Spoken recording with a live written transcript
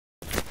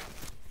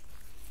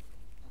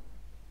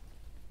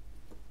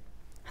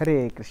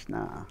Hare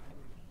Krishna.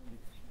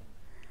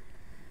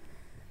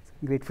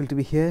 Grateful to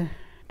be here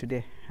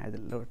today at the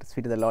Lotus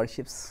feet of the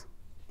Lordships,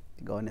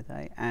 Governor,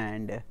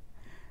 and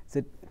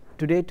so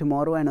today,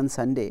 tomorrow, and on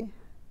Sunday,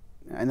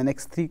 and the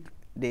next 3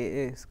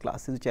 days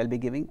classes which I'll be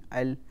giving,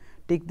 I'll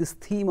take this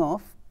theme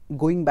of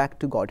going back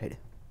to Godhead.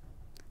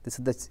 This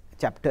is the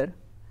chapter.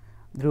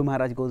 Dhruva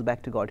Maharaj goes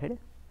back to Godhead,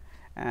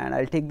 and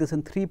I'll take this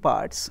in 3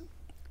 parts.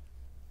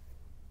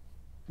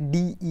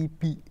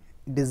 DEP,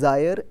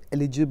 desire,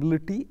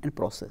 eligibility, and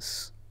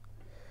process.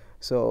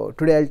 So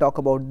today I'll talk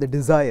about the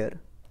desire.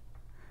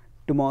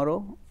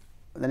 Tomorrow,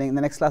 the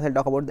next class I'll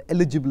talk about the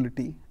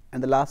eligibility,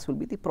 and the last will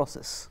be the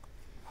process.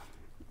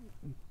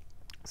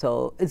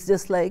 So it's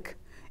just like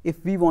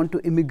if we want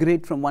to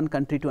immigrate from one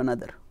country to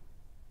another,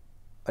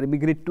 or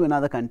immigrate to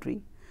another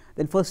country,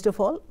 then first of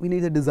all we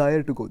need a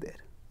desire to go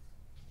there.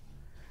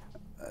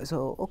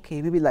 So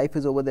okay, maybe life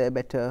is over there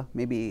better,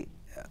 maybe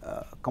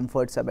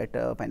comforts are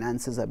better,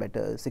 finances are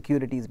better,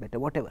 security is better,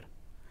 whatever.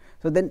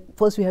 So then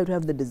first we have to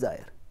have the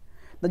desire.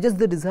 Now just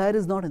the desire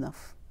is not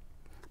enough.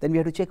 Then we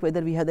have to check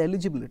whether we have the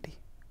eligibility.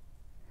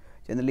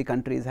 Generally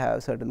countries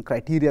have certain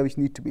criteria which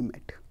need to be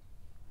met.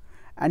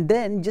 And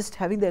then just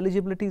having the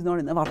eligibility is not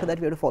enough. After that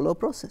we have to follow a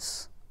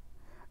process.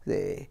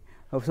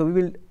 So we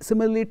will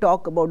similarly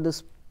talk about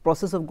this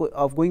process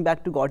of going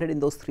back to Godhead in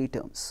those 3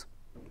 terms.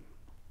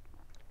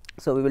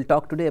 So we will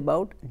talk today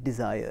about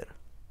desire.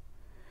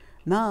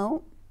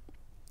 Now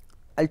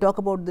I'll talk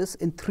about this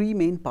in 3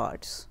 main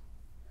parts.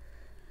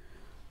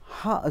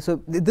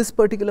 So this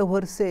particular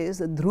verse says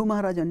that Dhruva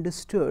Maharaj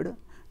understood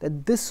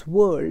that this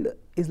world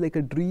is like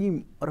a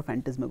dream or a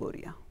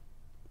phantasmagoria.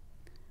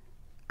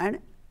 And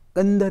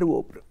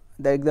Gandharvopra,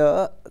 like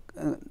the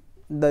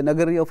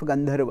Nagari of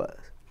Gandharvas.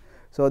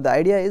 So the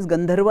idea is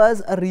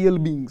Gandharvas are real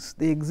beings,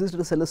 they exist at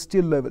a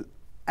celestial level,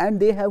 and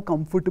they have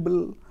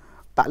comfortable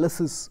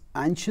palaces,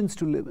 mansions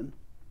to live in.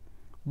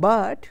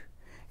 But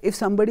if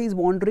somebody is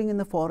wandering in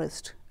the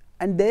forest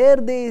and there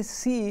they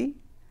see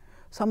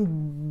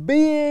some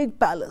big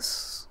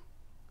palace,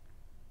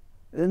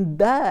 then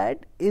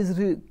that is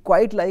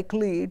quite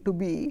likely to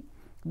be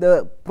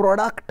the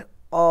product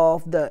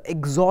of the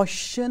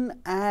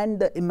exhaustion and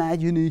the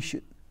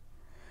imagination.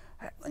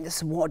 And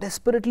just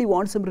desperately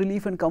want some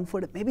relief and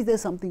comfort, maybe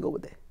there's something over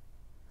there.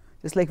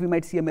 Just like we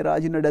might see a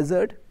mirage in a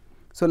desert,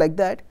 so like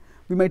that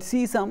we might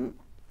see something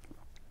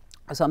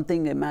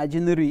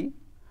imaginary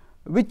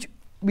which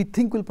we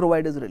think will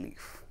provide us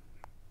relief.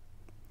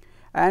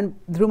 And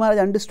Dhruva Maharaj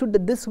understood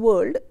that this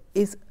world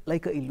is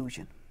like an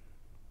illusion.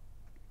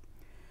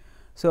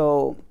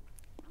 So,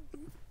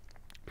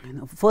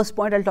 first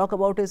point I'll talk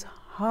about is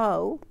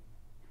how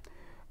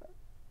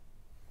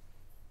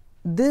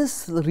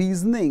this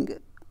reasoning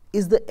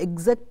is the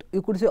exact,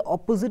 you could say,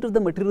 opposite of the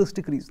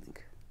materialistic reasoning.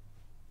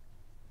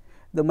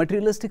 The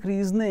materialistic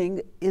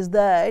reasoning is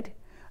that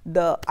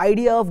the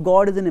idea of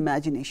God is an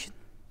imagination.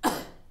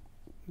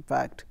 In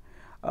fact,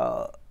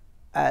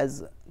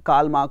 as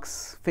Karl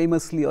Marx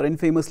famously or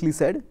infamously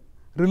said,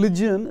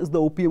 religion is the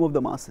opium of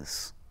the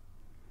masses.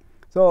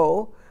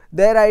 So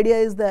their idea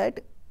is that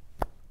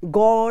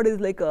God is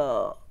like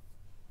a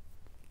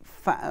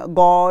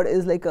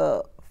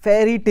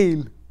fairy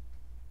tale,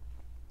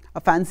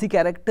 a fancy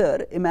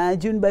character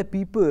imagined by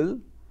people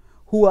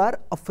who are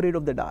afraid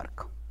of the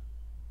dark.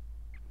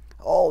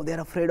 Oh, they are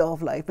afraid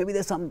of life, maybe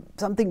there's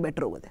something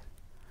better over there.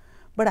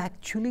 But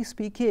actually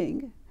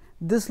speaking,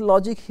 this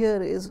logic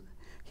here is,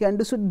 he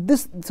understood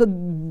this. So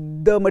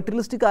the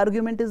materialistic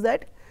argument is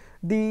that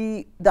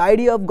the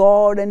idea of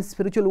God and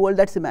spiritual world,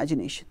 that's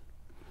imagination.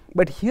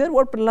 But here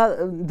what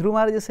Dhruva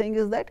Maharaj is saying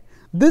is that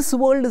this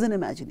world is an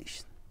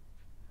imagination.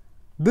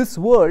 This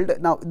world,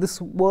 now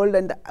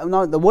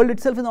the world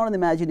itself is not an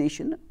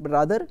imagination, but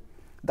rather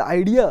the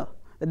idea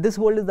that this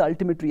world is the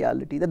ultimate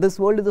reality, that this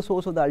world is the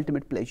source of the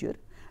ultimate pleasure,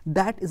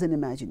 that is an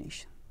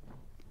imagination.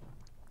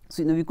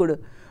 So we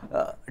could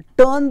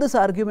turn this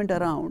argument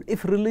around.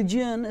 If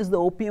religion is the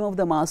opium of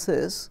the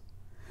masses,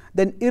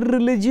 then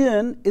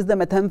irreligion is the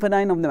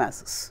methamphetamine of the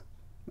masses.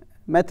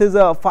 Meth is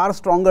a far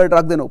stronger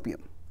drug than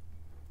opium.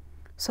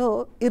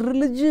 So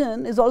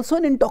irreligion is also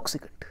an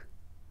intoxicant,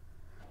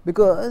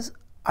 because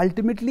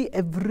ultimately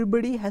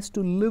everybody has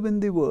to live in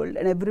the world,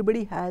 and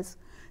everybody has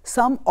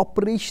some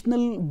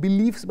operational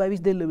beliefs by which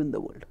they live in the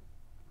world.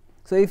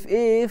 So if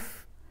they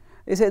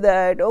say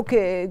that,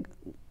 okay,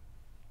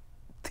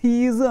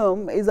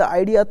 theism is an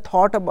idea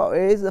thought about,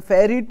 it is a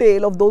fairy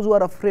tale of those who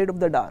are afraid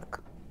of the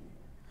dark.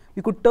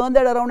 You could turn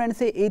that around and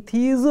say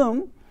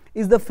atheism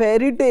is the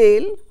fairy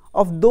tale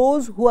of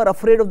those who are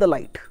afraid of the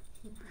light.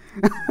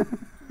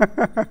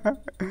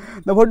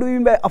 Now what do we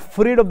mean by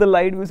afraid of the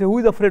light? We say, who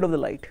is afraid of the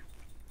light?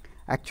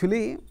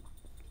 Actually,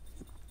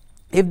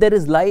 if there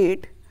is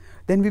light,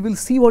 then we will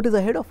see what is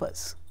ahead of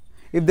us.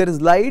 If there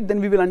is light,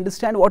 then we will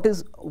understand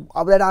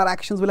that our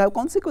actions will have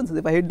consequences.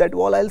 If I hit that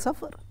wall, I will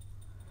suffer.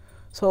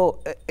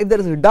 So if there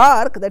is a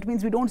dark, that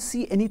means we don't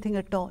see anything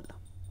at all.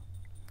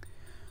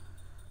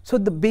 So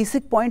the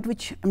basic point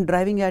which I am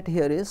driving at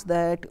here is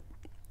that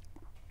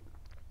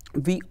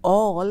we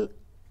all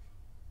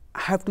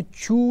have to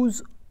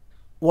choose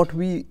what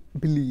we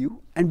believe,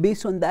 and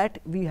based on that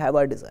we have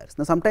our desires.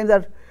 Now sometimes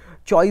our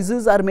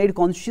choices are made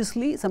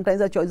consciously,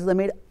 sometimes our choices are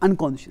made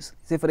unconsciously.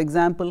 Say for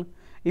example,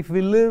 if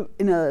we live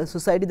in a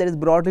society that is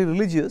broadly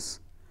religious,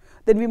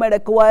 then we might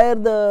acquire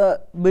the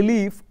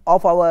belief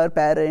of our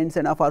parents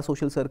and of our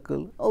social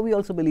circle, oh, we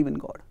also believe in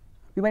God.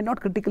 We might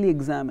not critically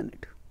examine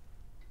it.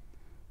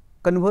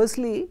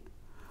 Conversely,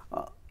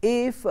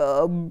 if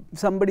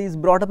somebody is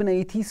brought up in an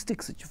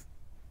atheistic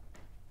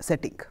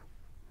setting,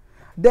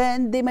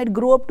 then they might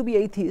grow up to be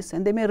atheists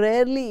and they may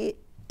rarely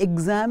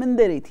examine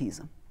their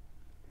atheism.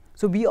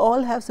 So we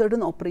all have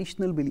certain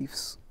operational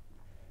beliefs,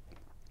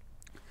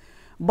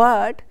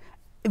 but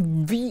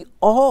we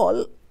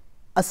all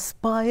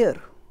aspire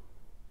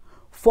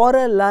for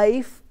a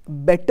life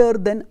better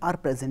than our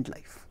present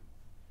life,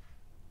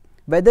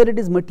 whether it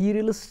is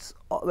materialists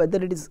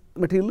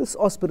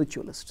or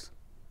spiritualists.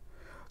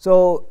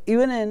 So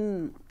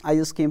even I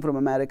just came from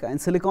America, in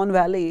Silicon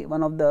Valley,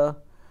 one of the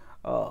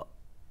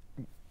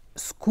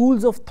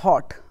schools of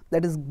thought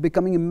that is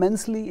becoming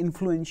immensely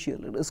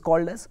influential, it is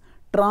called as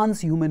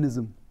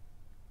transhumanism.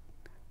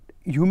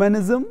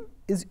 Humanism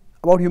is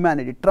about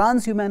humanity.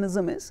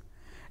 Transhumanism is,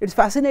 it's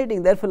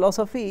fascinating. Their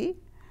philosophy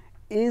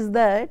is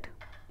that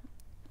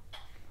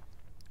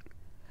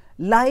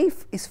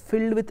life is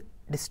filled with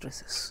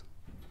distresses.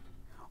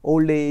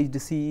 Old age,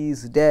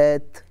 disease,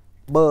 death,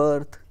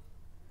 birth,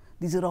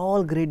 these are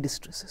all great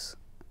distresses.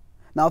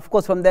 Now of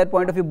course from their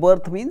point of view,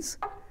 birth means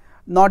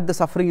not the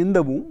suffering in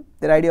the womb.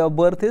 Their idea of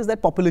birth is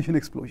that population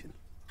explosion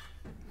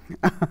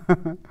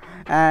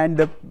and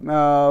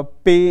the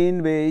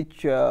pain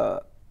which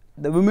the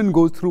women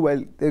goes through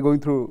while they are going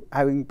through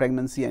having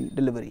pregnancy and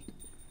delivery.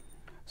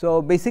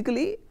 So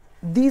basically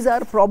these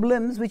are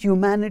problems which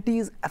humanity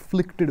is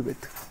afflicted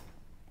with,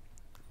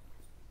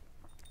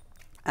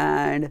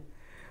 and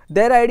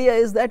their idea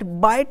is that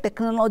by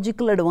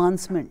technological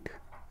advancement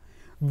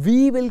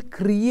we will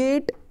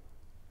create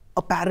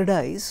a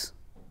paradise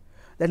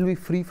that will be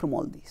free from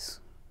all these.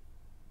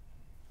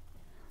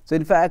 So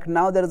in fact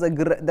now there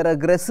are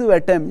aggressive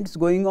attempts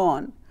going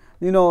on.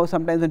 You know,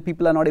 sometimes when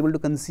people are not able to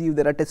conceive,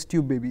 there are test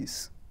tube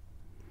babies.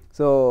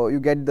 So you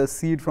get the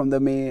seed from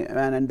the man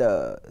and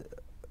the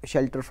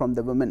shelter from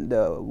the woman,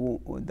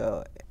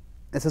 the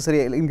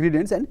necessary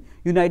ingredients, and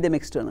unite them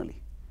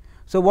externally.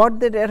 So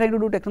what they are trying to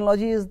do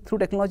through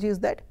technology is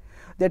that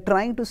they are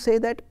trying to say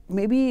that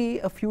maybe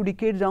a few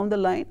decades down the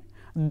line,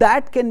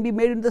 that can be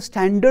made in the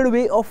standard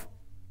way of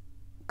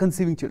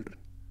conceiving children,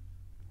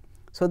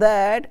 so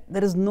that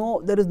there is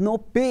no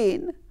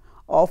pain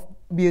of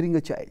bearing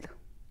a child.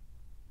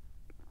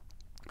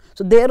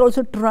 So they are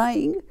also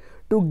trying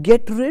to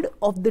get rid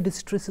of the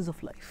distresses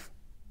of life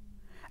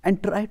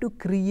and try to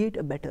create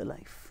a better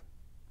life.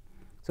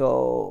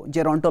 So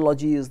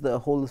gerontology is the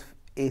whole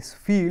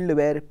field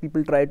where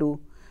people try to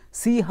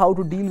see how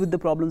to deal with the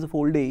problems of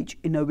old age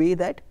in a way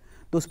that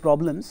those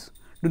problems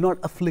do not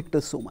afflict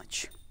us so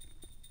much.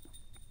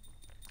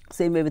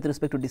 Same way with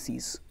respect to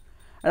disease.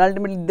 And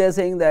ultimately they are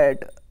saying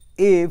that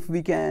if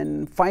we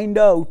can find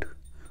out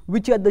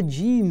which are the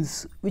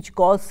genes which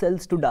cause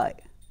cells to die,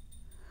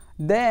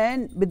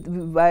 then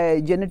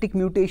by genetic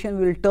mutation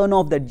we will turn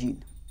off that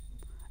gene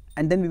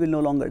and then we will no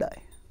longer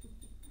die.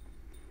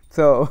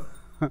 So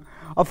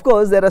of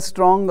course there is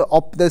strong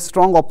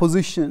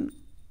opposition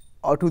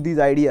to these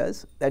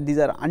ideas, that these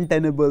are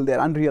untenable, they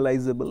are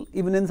unrealizable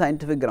even in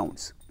scientific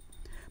grounds.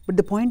 But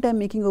the point I am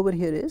making over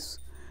here is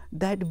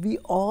that we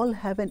all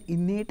have an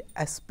innate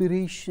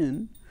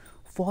aspiration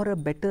for a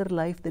better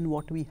life than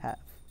what we have.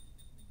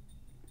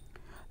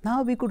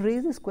 Now we could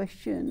raise this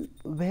question,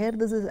 where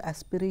does this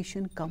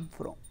aspiration come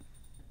from?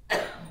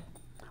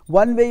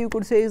 One way you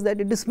could say is that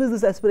you dismiss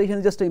this aspiration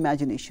as just an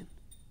imagination,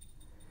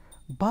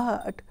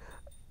 but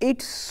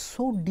it's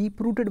so deep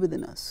rooted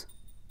within us.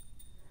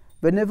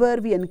 Whenever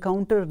we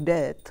encounter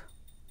death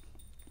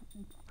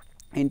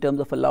in terms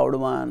of a loved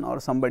one or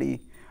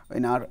somebody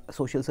in our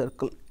social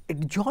circle,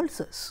 it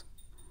jolts us.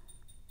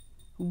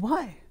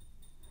 Why?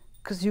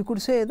 Because you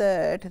could say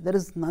that there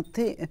is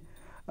nothing,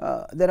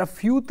 there are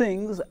few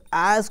things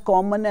as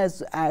common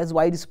as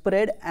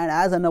widespread and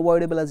as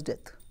unavoidable as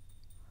death,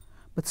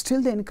 but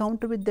still the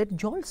encounter with death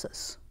jolts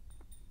us.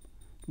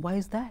 Why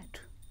is that?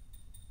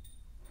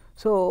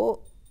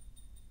 So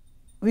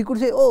we could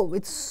say, oh,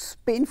 it's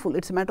painful,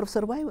 it's a matter of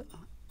survival.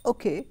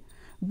 Okay,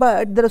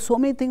 but there are so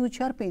many things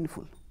which are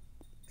painful,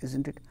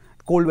 isn't it?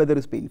 Cold weather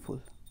is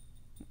painful,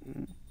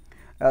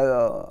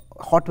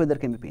 hot weather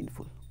can be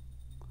painful,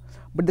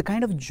 but the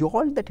kind of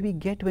jolt that we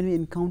get when we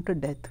encounter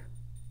death,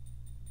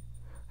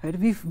 right,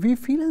 we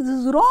feel this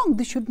is wrong,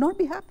 this should not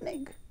be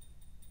happening.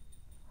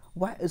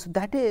 Why? So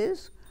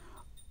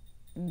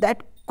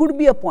that could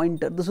be a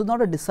pointer. This is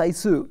not a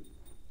decisive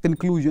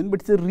conclusion, but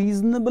it's a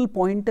reasonable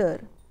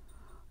pointer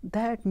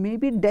that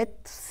maybe death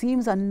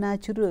seems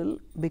unnatural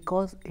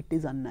because it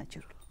is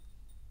unnatural.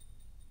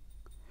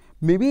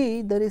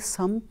 Maybe there is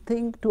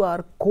something to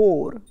our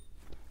core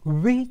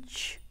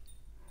which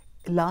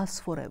lasts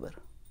forever.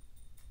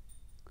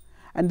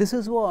 And this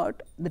is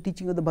what the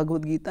teaching of the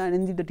Bhagavad-Gītā and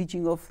indeed the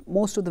teaching of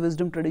most of the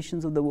wisdom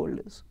traditions of the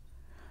world is.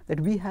 that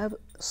we have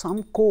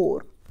some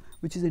core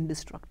which is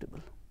indestructible.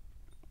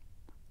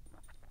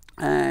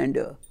 And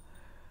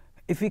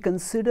if we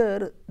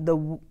consider the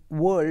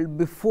world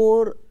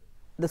before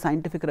the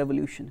scientific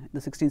revolution, the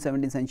 16th,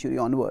 17th century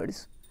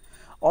onwards,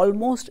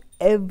 almost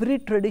every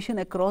tradition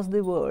across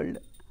the world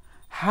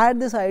had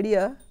this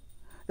idea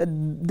that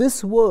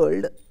this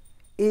world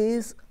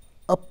is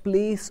a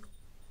place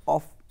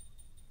of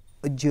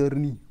a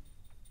journey,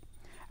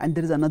 and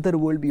there is another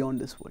world beyond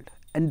this world,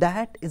 and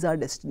that is our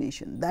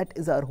destination, that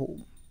is our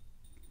home.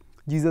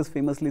 Jesus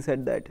famously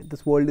said that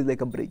this world is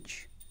like a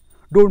bridge.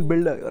 Don't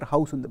build your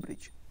house on the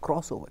bridge,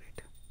 cross over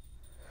it.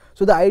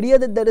 So the idea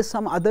that there is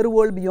some other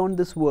world beyond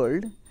this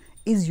world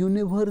is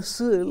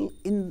universal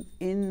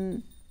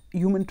in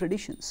human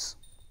traditions.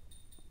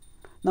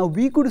 Now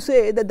we could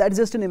say that that's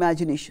just an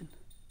imagination.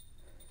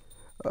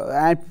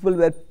 And people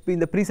were, in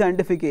the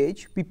pre-scientific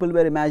age, people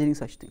were imagining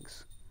such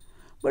things.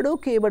 But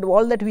okay, but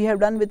all that we have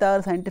done with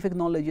our scientific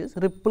knowledge is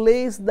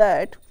replace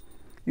that,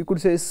 you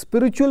could say,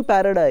 spiritual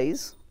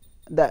paradise,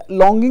 the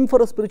longing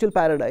for a spiritual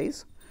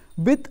paradise,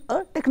 with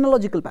a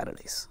technological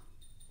paradise.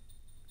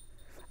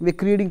 We are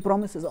creating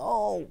promises,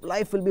 oh,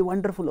 life will be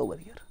wonderful over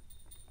here.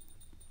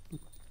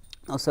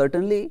 Now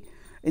certainly,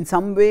 in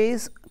some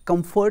ways,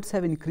 comforts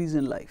have increased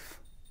in life,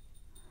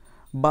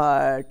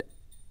 but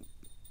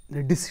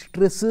the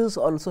distresses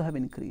also have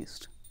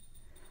increased.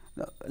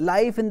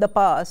 Life in the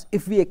past,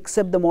 if we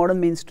accept the modern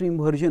mainstream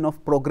version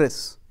of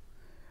progress,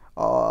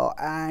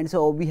 and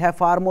so we have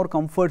far more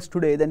comforts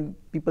today than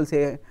people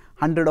say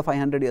 100 or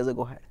 500 years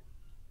ago had.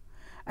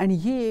 And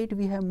yet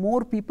we have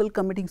more people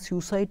committing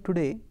suicide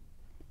today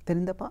than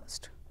in the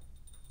past.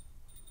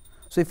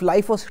 So if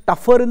life was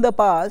tougher in the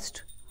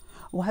past,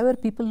 why were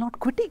people not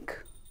quitting?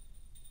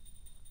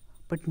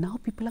 But now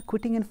people are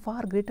quitting in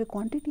far greater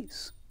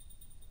quantities.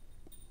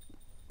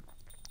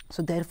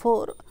 So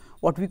therefore,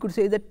 what we could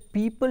say is that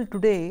people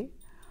today,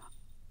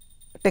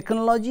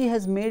 technology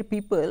has made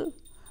people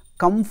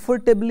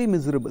comfortably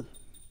miserable.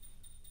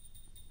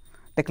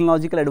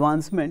 Technological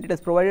advancement, it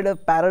has provided a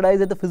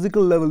paradise at the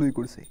physical level, we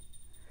could say.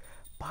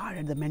 But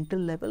at the mental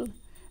level,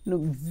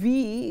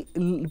 we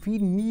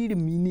need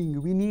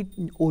meaning, we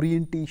need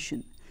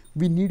orientation,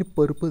 we need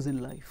purpose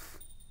in life.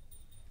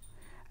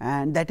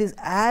 And that is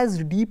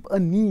as deep a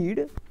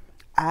need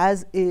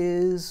as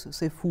is,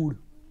 say, food.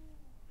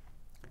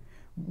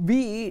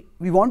 We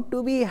want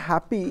to be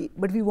happy,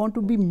 but we want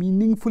to be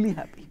meaningfully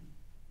happy.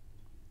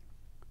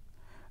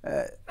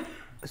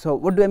 So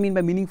what do I mean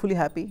by meaningfully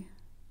happy?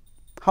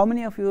 How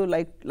many of you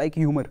like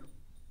humor?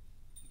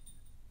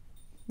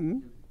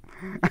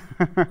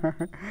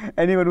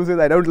 Anyone who says,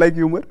 I don't like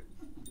humor?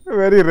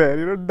 Very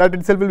rare, that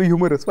itself will be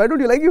humorous. Why don't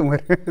you like humor?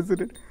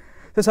 Isn't it?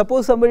 So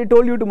suppose somebody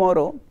told you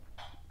tomorrow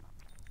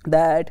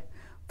that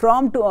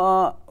from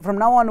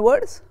now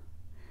onwards,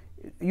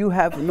 you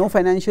have no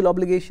financial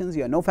obligations,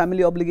 you have no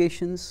family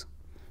obligations,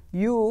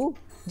 you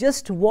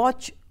just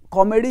watch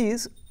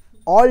comedies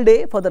all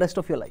day for the rest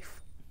of your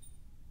life.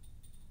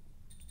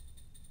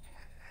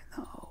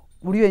 Now,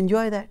 would you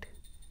enjoy that?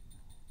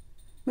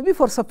 Maybe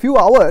for a few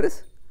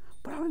hours,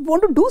 but I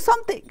want to do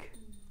something.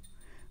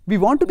 We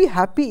want to be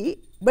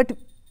happy, but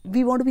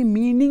we want to be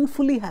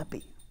meaningfully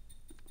happy.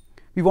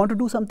 We want to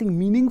do something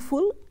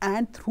meaningful,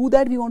 and through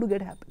that we want to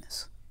get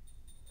happiness.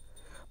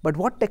 But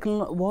what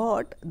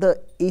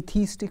the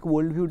atheistic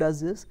worldview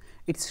does is,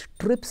 it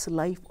strips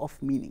life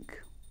of meaning.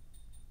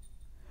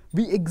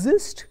 We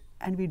exist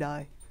and we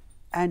die,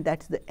 and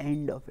that's the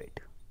end of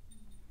it.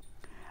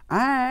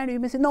 And you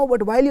may say, no,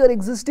 but while you are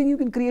existing, you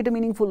can create a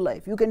meaningful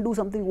life. You can do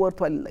something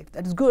worthwhile in life.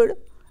 That is good.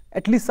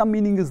 At least some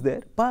meaning is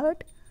there.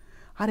 But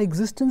our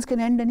existence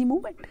can end any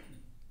moment.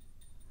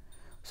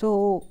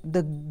 So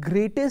the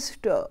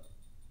greatest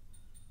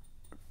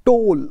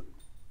toll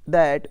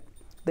that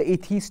the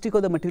atheistic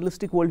or the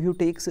materialistic worldview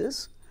takes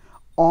is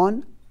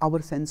on our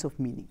sense of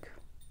meaning.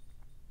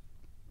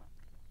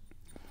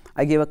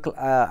 I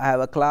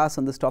have a class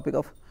on this topic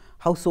of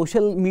how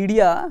social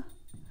media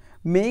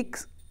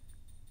makes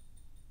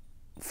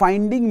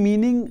finding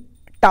meaning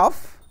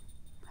tough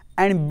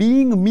and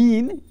being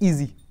mean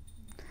easy.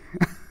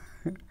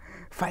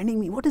 Finding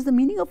meaning, what is the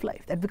meaning of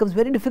life? That becomes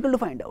very difficult to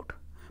find out.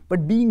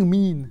 But being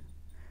mean,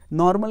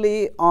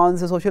 normally on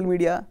the social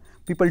media,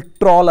 people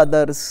troll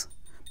others,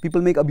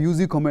 people make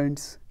abusive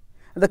comments,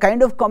 the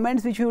kind of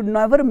comments which we would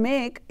never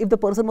make if the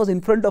person was in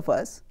front of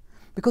us,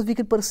 because we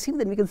can perceive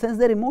them, we can sense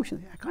their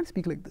emotions. I can't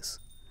speak like this.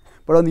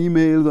 But on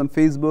emails, on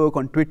Facebook,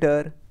 on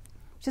Twitter,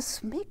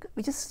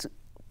 we just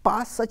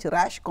pass such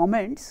rash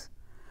comments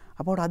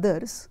about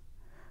others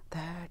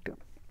that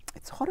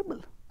it's horrible.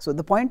 So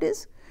the point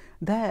is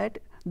that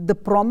the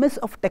promise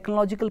of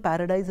technological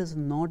paradise has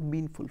not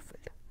been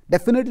fulfilled.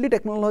 Definitely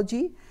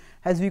technology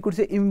has, we could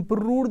say,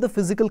 improved the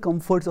physical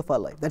comforts of our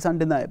life. That's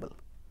undeniable.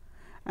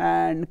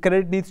 And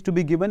credit needs to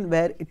be given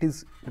where it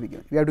is to be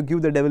given. We have to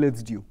give the devil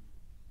its due.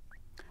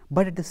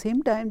 But at the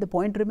same time, the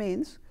point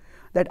remains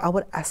that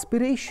our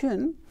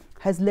aspiration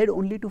has led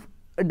only to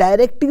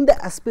directing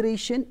the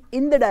aspiration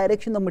in the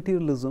direction of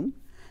materialism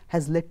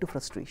has led to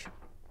frustration.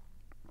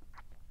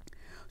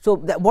 So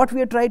what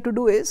we are trying to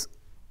do is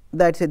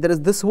that say there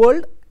is this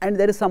world and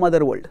there is some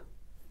other world.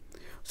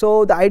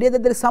 So the idea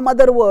that there is some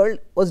other world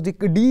was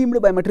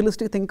deemed by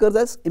materialistic thinkers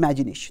as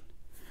imagination.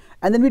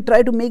 And then we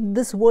try to make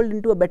this world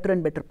into a better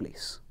and better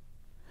place.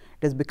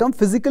 It has become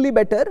physically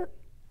better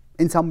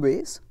in some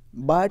ways,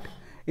 but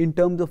in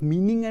terms of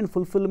meaning and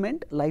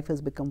fulfillment, life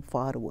has become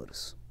far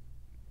worse.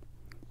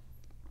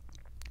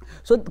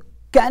 So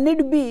can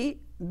it be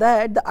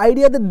that the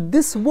idea that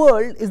this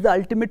world is the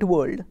ultimate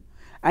world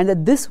and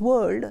that this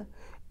world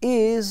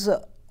is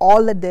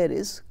all that there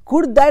is,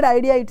 could that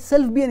idea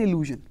itself be an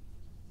illusion?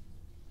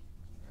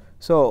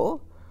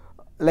 So,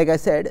 like I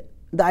said,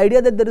 the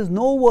idea that there is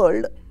no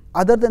world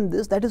other than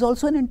this, that is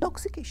also an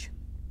intoxication.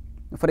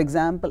 For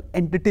example,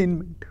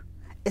 entertainment,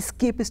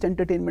 escapist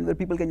entertainment, where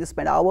people can just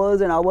spend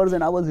hours and hours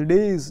and hours,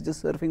 days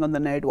just surfing on the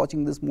net,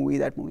 watching this movie,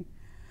 that movie.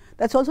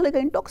 That's also like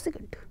an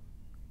intoxicant.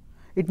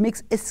 It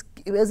makes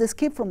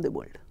escape from the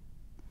world.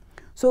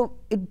 So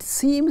it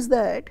seems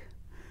that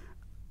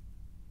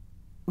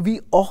we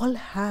all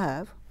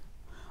have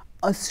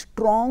a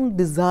strong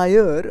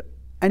desire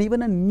and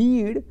even a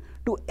need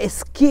to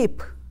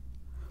escape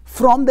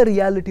from the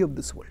reality of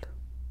this world.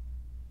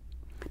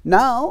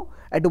 Now,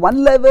 at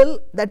one level,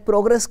 that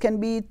progress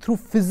can be through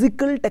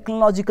physical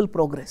technological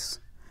progress,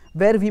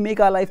 where we make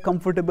our life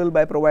comfortable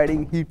by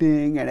providing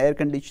heating and air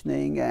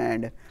conditioning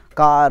and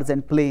cars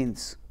and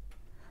planes.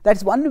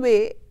 That's one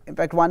way. In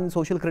fact, one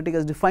social critic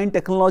has defined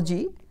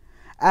technology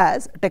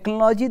as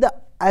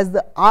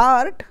the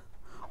art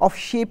of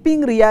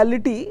shaping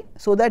reality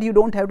so that you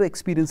don't have to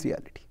experience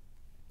reality.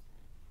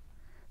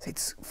 So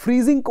it's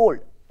freezing cold,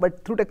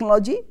 but through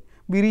technology,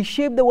 we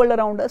reshape the world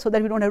around us so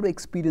that we don't have to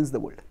experience the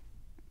world.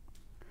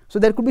 So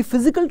there could be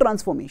physical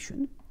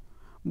transformation,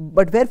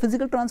 but where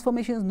physical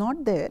transformation is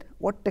not there,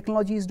 what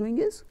technology is doing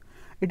is,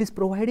 it is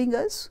providing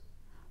us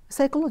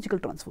psychological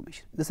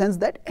transformation, in the sense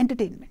that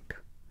entertainment.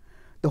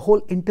 The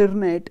whole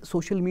internet,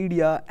 social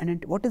media,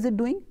 and what is it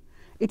doing?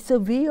 It's a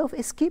way of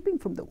escaping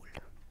from the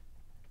world.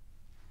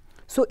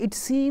 So it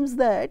seems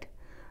that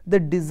the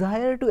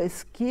desire to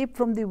escape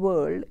from the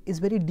world is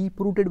very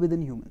deep-rooted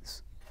within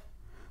humans.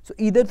 So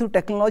either through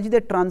technology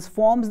that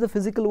transforms the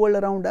physical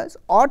world around us,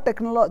 or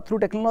through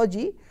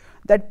technology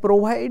that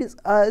provides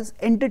us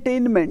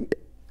entertainment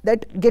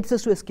that gets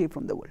us to escape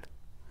from the world.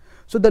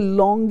 So the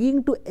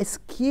longing to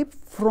escape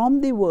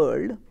from the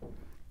world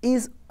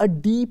is a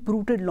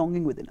deep-rooted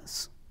longing within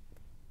us.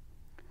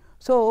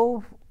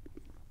 So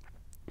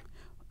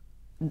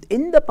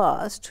in the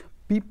past,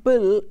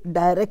 people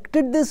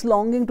directed this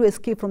longing to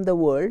escape from the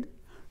world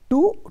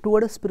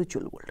toward a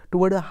spiritual world,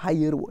 toward a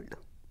higher world.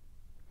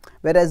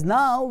 Whereas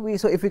now,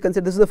 so if we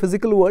consider this is the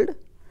physical world,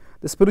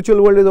 the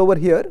spiritual world is over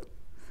here,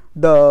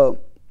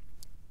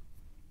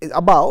 is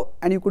above,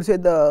 and you could say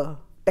the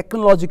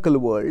technological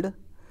world,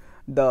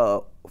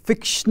 the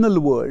fictional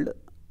world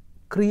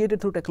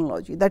created through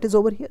technology, that is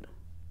over here.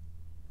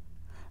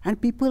 And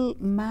people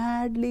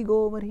madly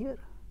go over here.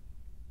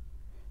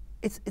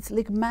 It's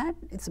like mad,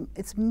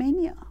 it's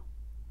mania.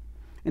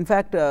 In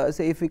fact,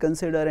 say if we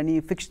consider any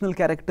fictional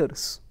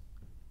characters,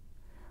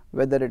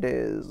 whether it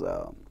is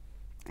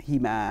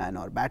He-Man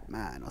or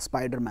Batman or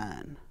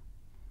Spider-Man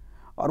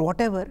or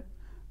whatever,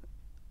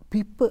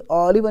 people,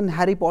 or even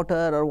Harry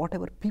Potter or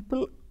whatever,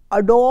 people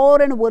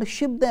adore and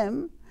worship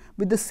them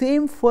with the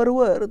same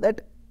fervor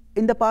that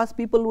in the past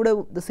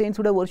the saints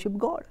would have worshipped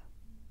God.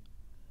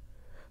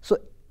 So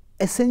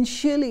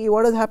essentially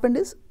what has happened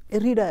is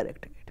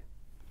redirecting it.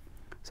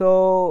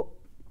 So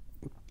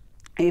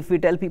if we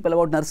tell people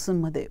about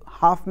Narasimhadev,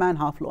 half man,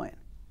 half lion,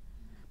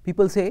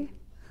 people say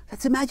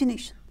that's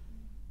imagination.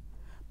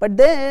 But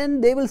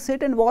then they will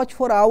sit and watch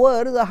for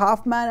hours a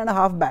half man and a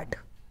half bat,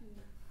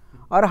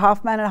 or a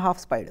half man and a half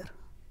spider.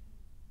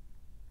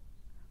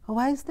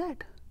 Why is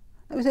that?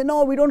 And we say,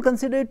 no, we don't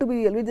consider it to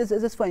be real, it's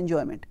just for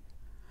enjoyment.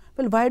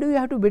 Well, why do you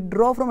have to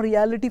withdraw from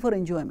reality for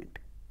enjoyment?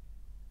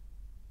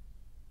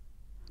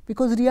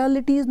 Because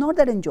reality is not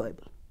that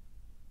enjoyable.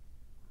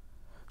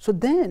 So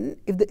then,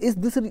 if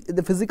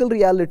the physical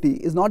reality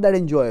is not that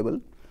enjoyable,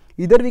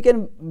 either we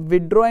can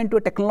withdraw into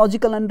a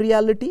technological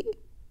unreality,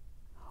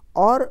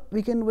 or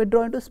we can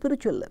withdraw into a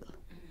spiritual level.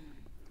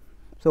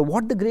 So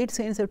what the great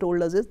saints have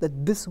told us is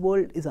that this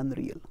world is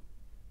unreal.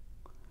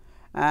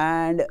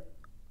 And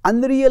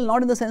unreal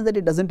not in the sense that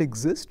it doesn't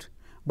exist,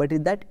 but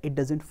in that it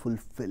doesn't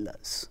fulfill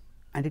us,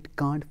 and it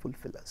can't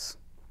fulfill us.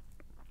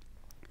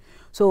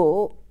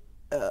 So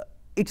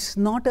it's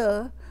not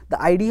the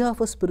idea of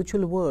a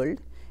spiritual world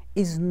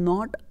is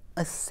not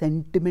a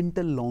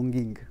sentimental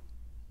longing.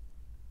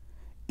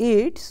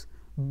 It's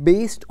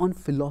based on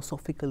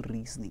philosophical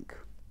reasoning.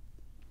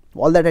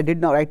 All that I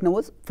did right now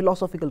was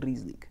philosophical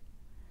reasoning.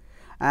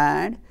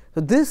 And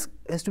so this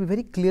has to be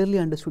very clearly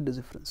understood, the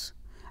difference.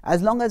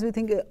 As long as we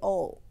think,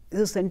 oh,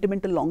 this is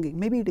sentimental longing,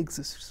 maybe it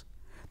exists,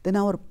 then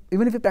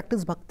even if we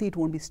practice bhakti, it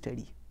won't be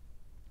steady.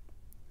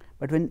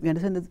 But when we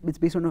understand that it's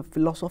based on a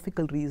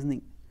philosophical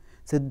reasoning,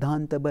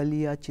 Siddhanta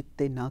baliya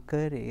chitte na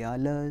kare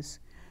alas,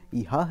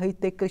 iha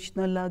haite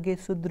Krishna lage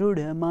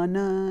sudruda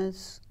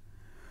manas.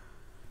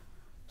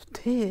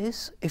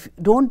 this, if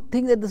don't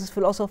think that this is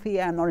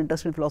philosophy, I am not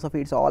interested in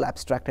philosophy, it's all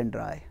abstract and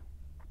dry.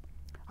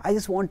 I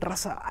just want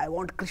rasa, I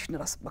want Krishna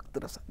rasa, bhakti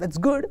rasa. That's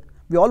good,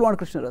 we all want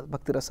Krishna rasa,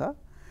 bhakti rasa.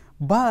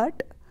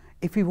 But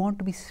if we want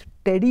to be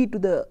steadily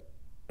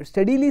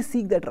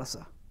seek that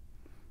rasa,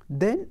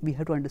 then we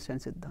have to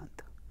understand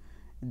Siddhanta.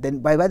 Then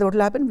by that what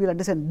will happen? We will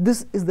understand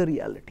this is the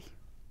reality.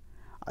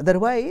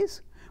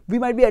 Otherwise, we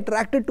might be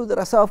attracted to the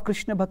rasa of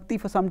Krishna bhakti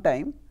for some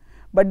time,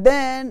 but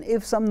then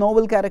if some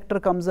novel character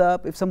comes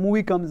up, if some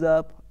movie comes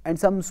up, and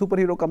some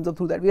superhero comes up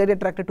through that, we are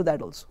attracted to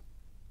that also.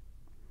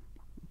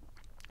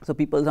 So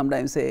people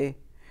sometimes say,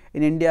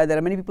 in India there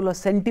are many people who are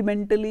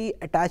sentimentally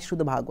attached to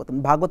the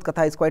Bhagavatam.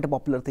 Bhagavad-Gītā is quite a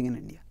popular thing in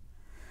India.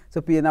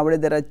 So nowadays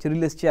there are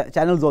religious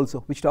channels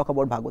also which talk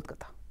about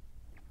Bhagavad-Gītā.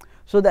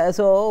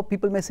 So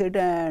people may sit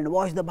and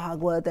watch the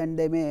Bhagavad and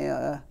they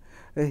may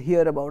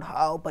hear about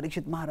how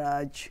Parikshit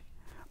Maharaj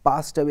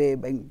passed away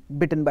being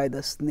bitten by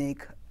the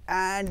snake,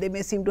 and they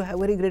may seem to have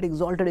very great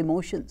exalted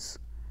emotions.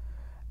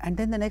 And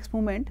then the next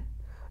moment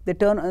they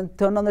turn on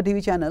the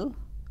TV channel.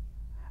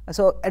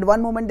 So at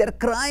one moment they are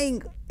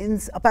crying,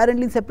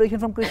 apparently in separation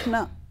from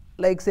Krishna,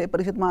 like say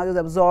Parikshit Maharaj was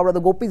absorbed or the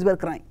gopis were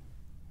crying.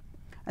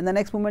 And the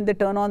next moment they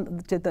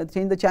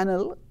change the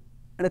channel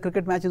and a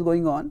cricket match is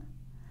going on,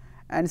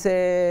 and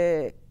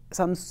say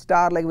some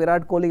star like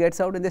Virat Kohli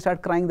gets out and they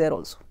start crying there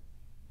also.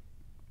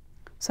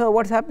 So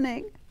what's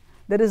happening?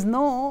 There is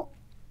no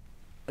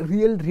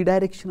real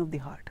redirection of the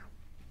heart.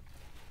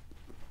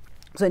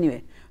 So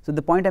anyway, so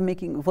the point I'm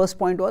making, first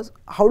point was,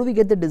 how do we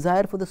get the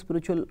desire for the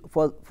spiritual,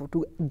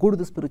 to go to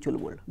the spiritual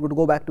world, to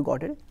go back to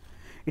Godhead?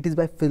 It is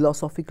by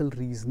philosophical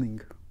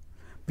reasoning.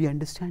 We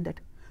understand that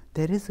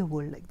there is a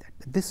world like that.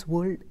 This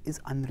world is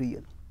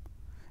unreal,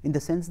 in the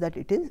sense that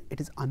it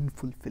is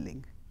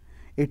unfulfilling.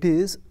 It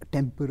is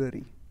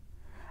temporary,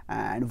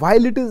 and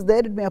while it is there,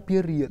 it may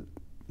appear real,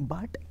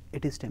 but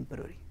it is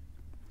temporary.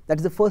 That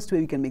is the first way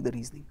we can make the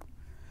reasoning.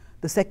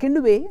 The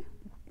second way,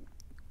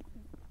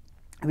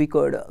 we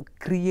could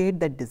create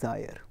that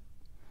desire.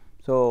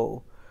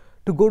 So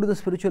to go to the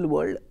spiritual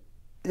world,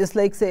 just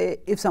like say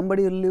if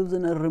somebody lives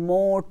in a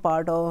remote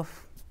part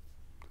of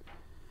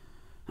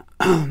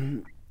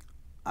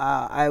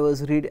I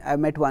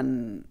met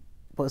one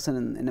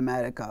person in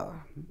America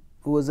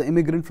who was an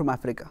immigrant from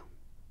Africa,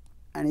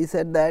 and he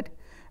said that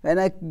when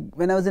I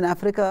was in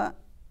Africa,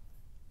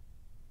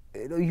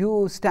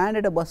 you stand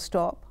at a bus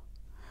stop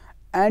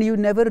and you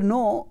never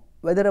know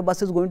whether a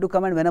bus is going to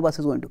come and when a bus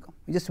is going to come.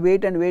 You just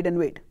wait and wait and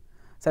wait.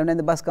 Sometimes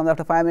the bus comes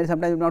after 5 minutes,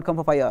 sometimes it will not come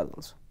for 5 hours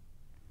also.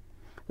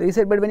 So he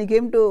said, but when he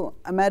came to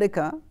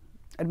America,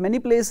 at many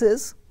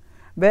places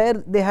where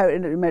they have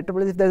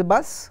metropolis, if there is a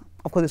bus,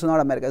 of course this is not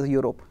America, it is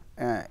Europe.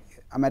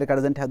 America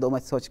doesn't have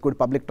such good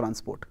public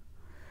transport.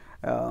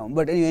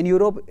 But anyway, in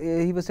Europe,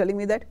 he was telling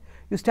me that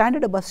you stand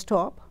at a bus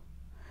stop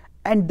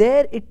and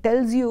there it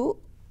tells you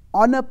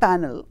on a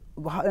panel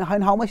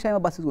in how much time a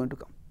bus is going to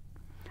come.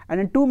 And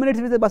in 2 minutes,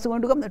 if the bus is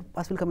going to come, that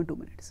bus will come in 2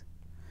 minutes.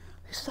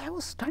 He says, I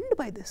was stunned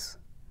by this.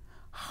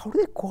 How do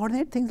they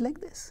coordinate things like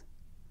this?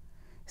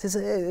 He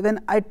says,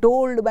 when I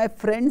told my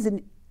friends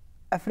in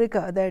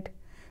Africa that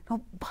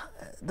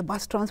the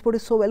bus transport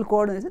is so well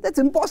coordinated, I said, that's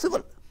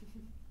impossible.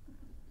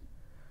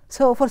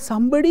 So for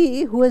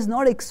somebody who has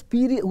not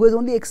experienced, who has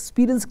only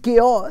experienced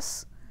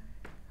chaos,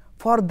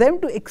 for them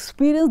to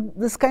experience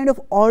this kind of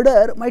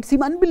order might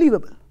seem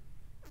unbelievable.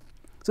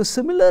 So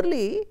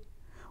similarly,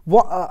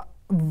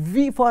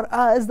 for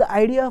us, the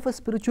idea of a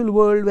spiritual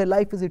world where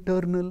life is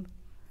eternal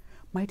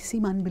might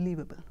seem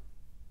unbelievable.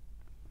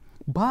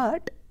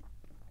 But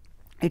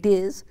it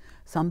is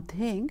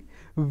something,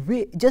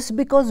 just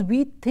because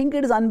we think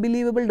it is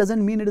unbelievable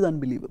doesn't mean it is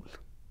unbelievable.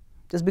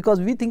 Just because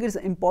we think it is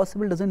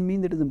impossible doesn't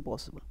mean it is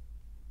impossible.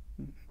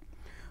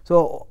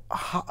 So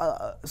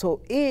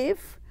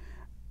if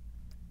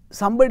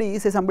somebody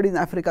in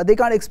Africa, they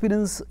can't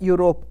experience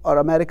Europe or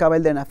America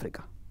while they are in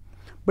Africa.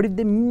 But if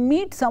they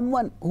meet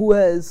someone who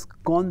has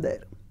gone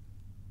there,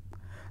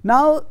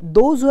 now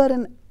those who are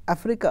in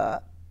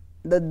Africa,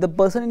 the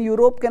person in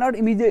Europe cannot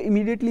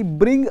immediately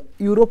bring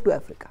Europe to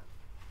Africa.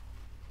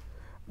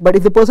 But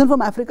if the person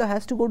from Africa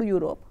has to go to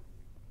Europe,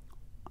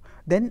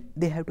 then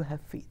they have to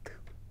have faith.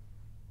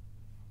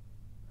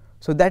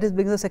 So that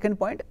brings the second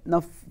point.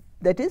 Now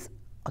that is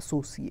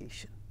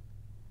association.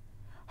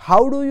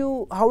 How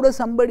does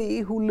somebody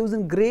who lives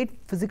in great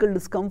physical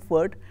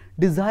discomfort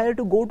desire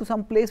to go to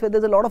some place where there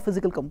is a lot of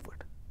physical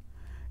comfort?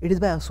 It is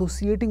by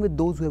associating with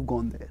those who have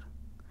gone there.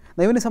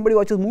 Now even if somebody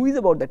watches movies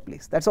about that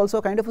place, that's also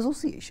a kind of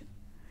association,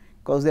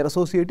 because they are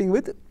associating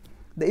with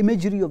the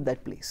imagery of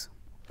that place.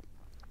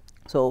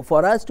 So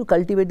for us to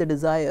cultivate the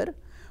desire,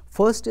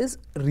 first is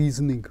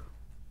reasoning.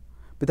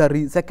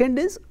 Second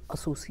is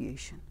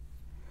association.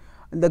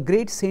 And the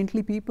great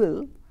saintly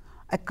people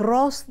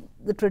across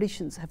the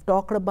traditions have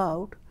talked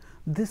about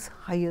this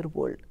higher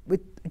world,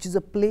 which is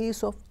a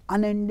place of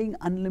unending,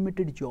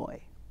 unlimited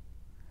joy.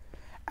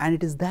 And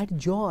it is that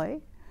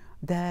joy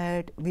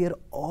that we are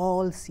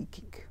all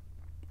seeking.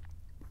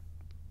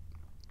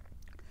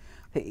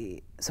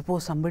 Hey,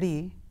 suppose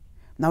somebody,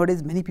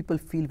 nowadays many people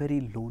feel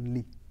very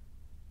lonely.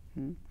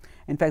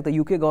 In fact, the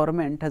UK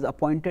government has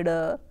appointed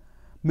a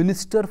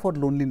minister for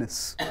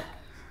loneliness.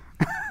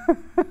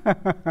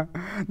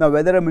 Now,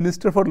 whether a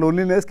minister for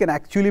loneliness can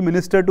actually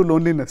minister to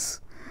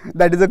loneliness,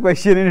 that is a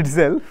question in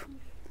itself.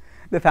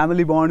 The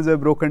family bonds are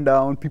broken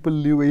down, people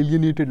live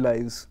alienated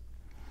lives.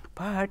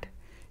 But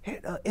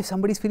if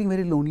somebody is feeling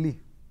very lonely,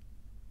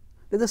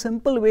 there's a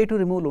simple way to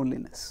remove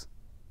loneliness.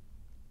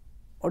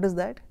 What is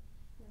that?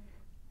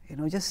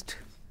 Just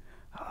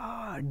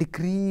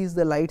decrease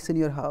the lights in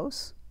your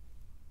house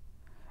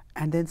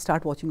and then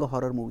start watching a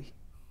horror movie.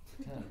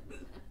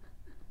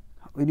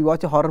 When you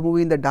watch a horror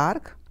movie in the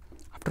dark,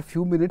 after a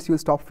few minutes you will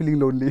stop feeling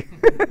lonely.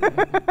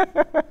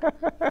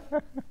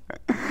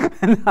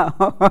 Now,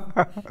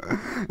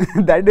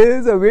 that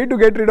is a way to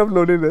get rid of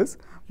loneliness,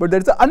 but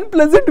that's an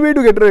unpleasant way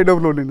to get rid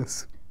of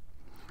loneliness.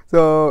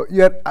 So,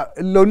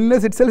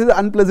 loneliness itself is an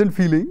unpleasant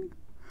feeling,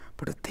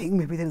 but to think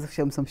maybe there is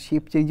some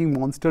shape-changing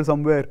monster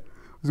somewhere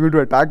who's going to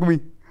attack me,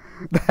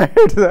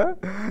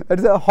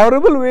 that's a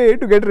horrible way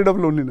to get rid of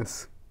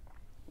loneliness.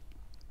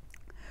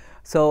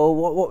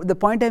 So, the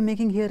point I am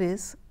making here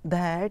is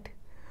that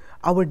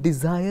our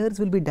desires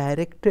will be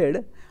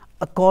directed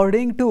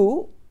according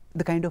to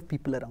the kind of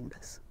people around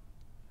us.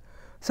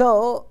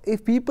 So,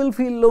 if people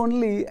feel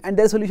lonely and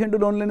their solution to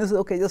loneliness is,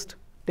 okay, just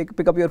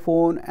pick up your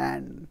phone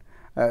and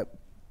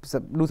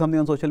do something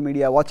on social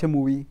media, watch a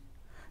movie,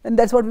 then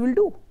that's what we will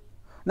do.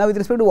 Now, with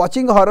respect to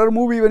watching a horror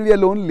movie when we are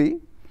lonely,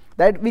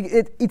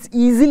 it's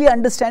easily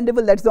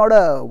understandable that's not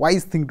a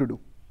wise thing to do.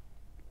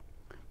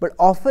 But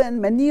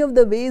often, many of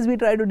the ways we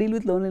try to deal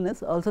with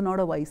loneliness are also not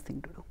a wise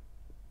thing to do.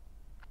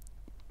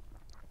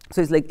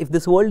 So, it's like if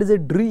this world is a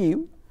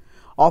dream,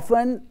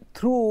 often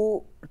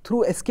through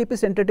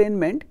escapist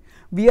entertainment,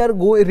 we are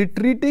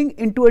retreating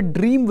into a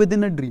dream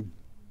within a dream.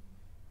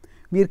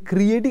 We are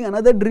creating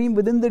another dream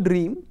within the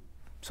dream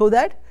so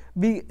that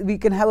we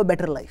can have a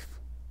better life.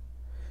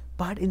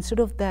 But instead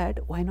of that,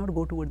 why not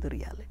go toward the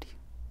reality?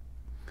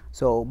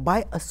 So,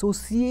 by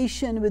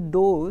association with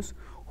those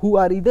who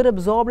are either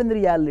absorbed in the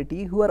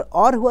reality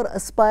or who are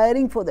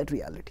aspiring for that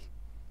reality,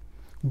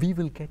 we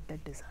will get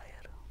that desire.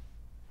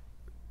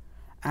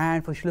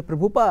 And for Srila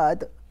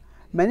Prabhupada,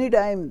 many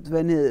times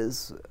when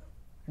his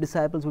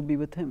disciples would be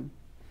with him,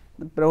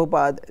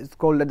 Prabhupada is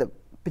called that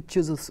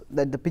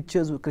the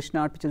pictures of Krishna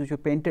art pictures which were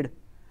painted,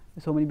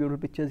 so many beautiful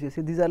pictures, you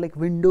see, these are like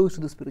windows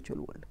to the spiritual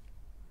world.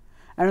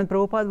 And when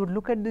Prabhupada would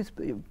look at these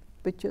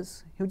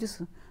pictures, he would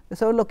there are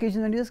several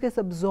occasions when he just gets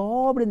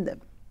absorbed in them.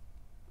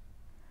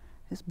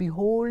 Just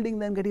beholding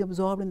them, getting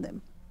absorbed in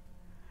them.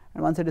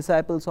 And once a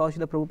disciple saw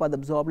Srila Prabhupada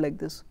absorbed like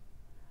this,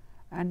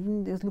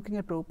 and he was looking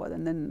at Prabhupada,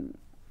 and then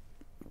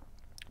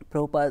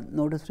Prabhupada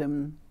noticed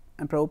him,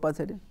 and Prabhupada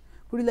said,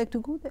 would you like to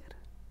go there?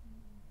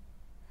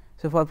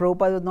 So for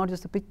Prabhupada, it was not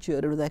just a picture,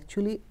 it was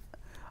actually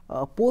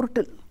a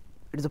portal.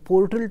 It is a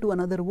portal to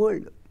another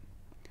world.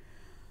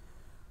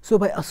 So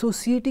by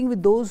associating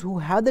with those who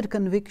have that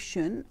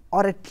conviction,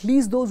 or at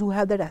least those who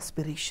have that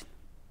aspiration,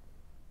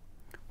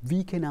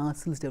 we can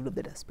ourselves develop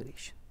that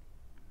aspiration.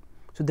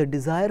 So the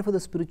desire for the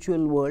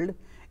spiritual world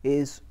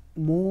is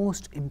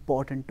most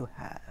important to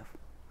have,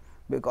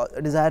 because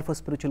a desire for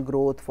spiritual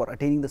growth, for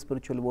attaining the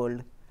spiritual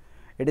world.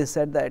 It is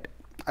said that,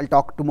 I'll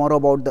talk tomorrow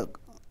about the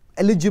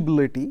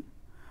eligibility,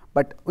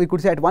 but we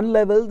could say at one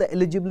level the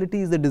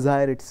eligibility is the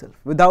desire itself.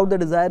 Without the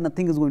desire,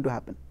 nothing is going to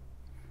happen.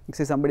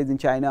 Say somebody is in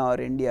China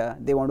or India,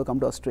 they want to come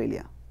to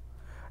Australia.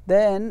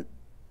 Then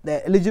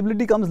the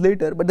eligibility comes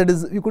later, but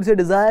you could say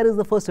desire is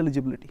the first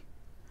eligibility.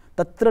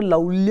 Tatra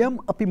laulyam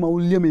api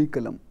maulyam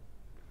ekalam.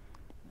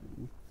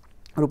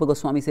 Rupa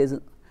Goswami says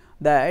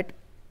that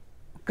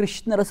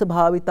Krishna rasa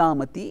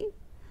bhavitamati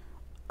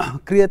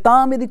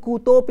kriyatam yadi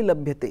kutopi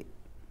labhyate.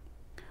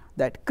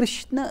 That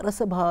Krishna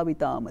rasa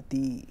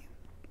bhavitamati.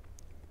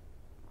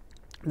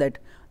 That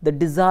the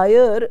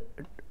desire,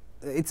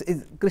 it's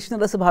Krishna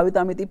rasa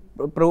bhavitamati,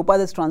 Prabhupada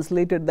has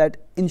translated that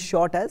in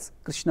short as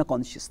Krishna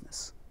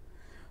consciousness.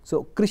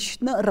 So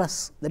Krishna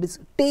ras, that is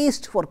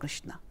taste for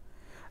Krishna,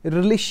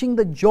 relishing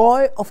the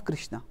joy of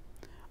Krishna.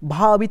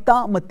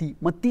 Bhavita mati,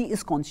 mati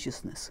is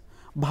consciousness.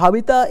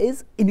 Bhavita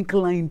is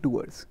inclined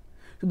towards.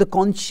 So the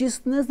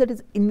consciousness that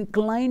is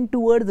inclined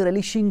towards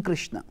relishing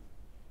Krishna.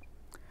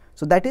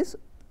 So that is,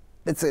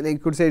 you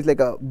could say it's like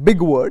a big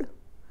word.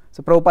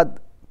 So Prabhupada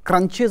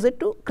crunches it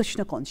to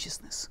Krishna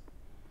consciousness.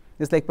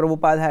 Just like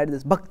Prabhupada had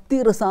this Bhakti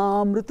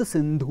Rasamrita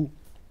Sindhu.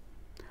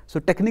 So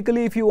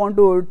technically, if you want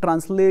to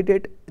translate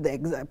it,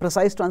 the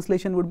precise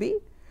translation would be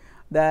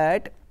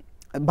that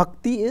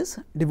Bhakti is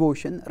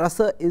devotion,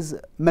 Rasa is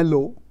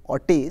mellow or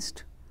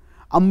taste,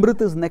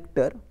 Amrit is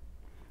nectar,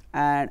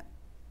 and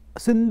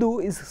Sindhu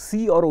is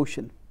sea or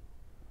ocean.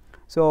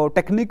 So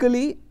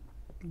technically,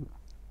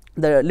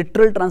 the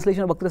literal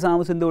translation of Bhakti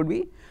Rasamrita Sindhu would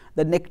be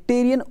the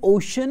nectarian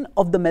ocean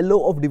of the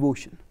mellow of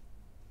devotion.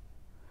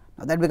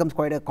 Now that becomes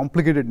quite a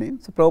complicated name.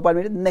 So Prabhupada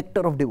made it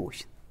nectar of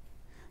devotion.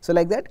 So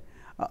like that,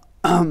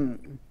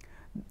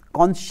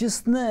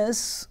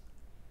 consciousness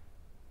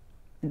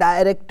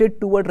directed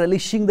toward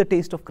relishing the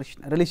taste of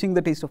Krishna, relishing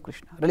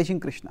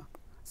Krishna.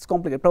 It's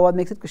complicated. Prabhupada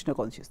makes it Krishna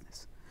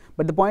consciousness.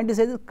 But the point is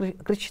that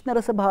Krishna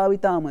rasa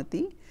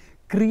bhavitamati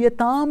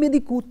kriyatam yadi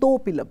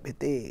kutopi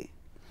labhyate.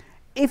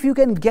 If you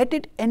can get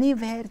it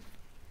anywhere,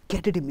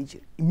 get it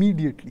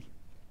immediately.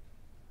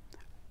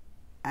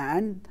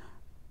 And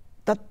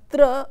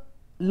tatra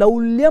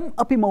laulyam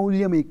api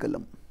maulyam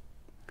ekalam.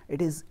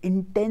 It is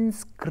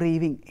intense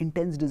craving,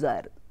 intense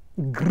desire,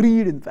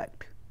 greed in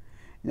fact.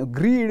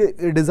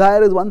 Greed,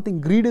 desire is one thing.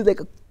 Greed is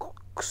like a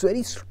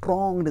very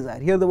strong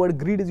desire. Here the word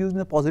greed is used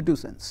in a positive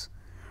sense.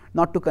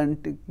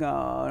 Normally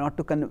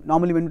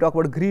when we talk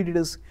about greed, it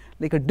is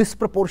like a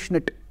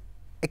disproportionate,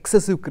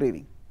 excessive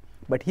craving.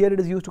 But here it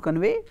is used to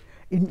convey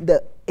in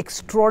the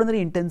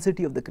extraordinary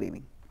intensity of the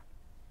craving.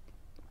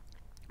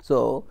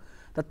 So,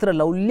 tatra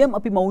laulyam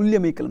api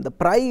maulyam ekalam. The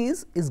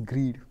price is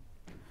greed.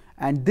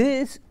 And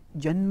this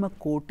janma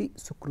koti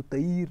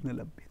sukrutair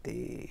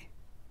nalabhyate.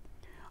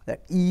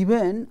 That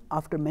even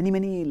after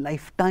many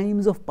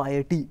lifetimes of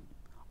piety,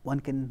 one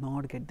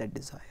cannot get that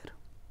desire.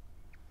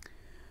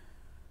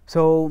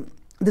 So,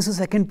 this is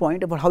the second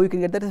point about how you can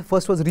get that.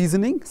 First was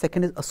reasoning,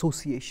 second is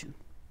association,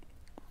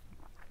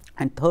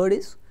 and third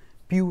is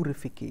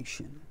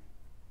purification.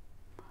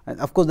 And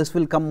of course, this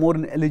will come more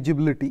in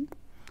eligibility,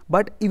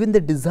 but even the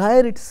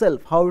desire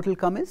itself, how it will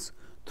come is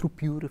through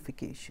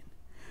purification.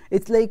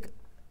 It's like,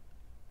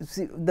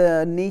 see,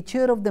 the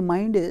nature of the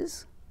mind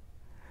is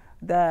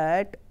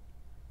that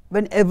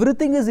when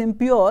everything is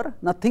impure,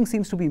 nothing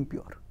seems to be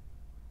impure.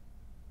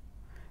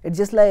 It's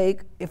just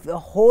like if the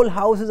whole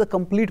house is a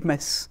complete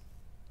mess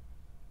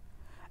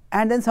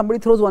and then somebody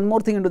throws one more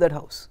thing into that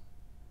house,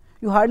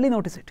 you hardly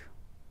notice it.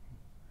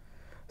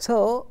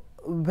 So,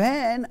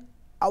 when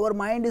our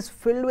mind is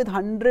filled with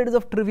hundreds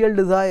of trivial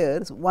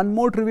desires, one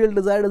more trivial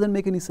desire doesn't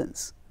make any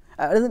sense,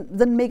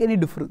 doesn't make any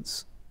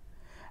difference.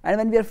 And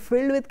when we are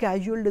filled with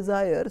casual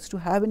desires, to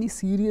have any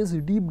serious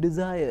deep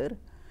desire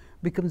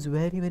becomes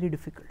very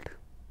difficult.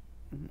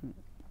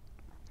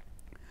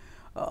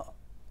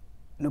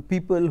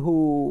 People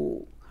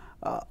who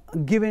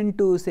give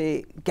into,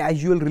 say,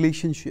 casual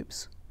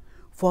relationships,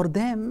 for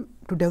them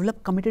to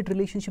develop committed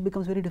relationship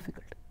becomes very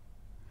difficult,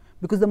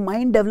 because the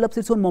mind develops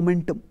its own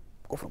momentum,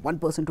 go from one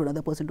person to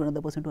another person to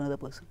another person to another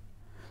person.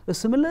 So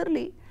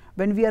similarly,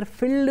 when we are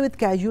filled with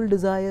casual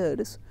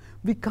desires,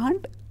 we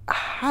can't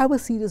have a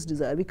serious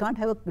desire, we can't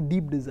have a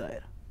deep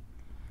desire.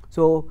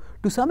 So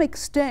to some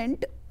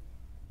extent,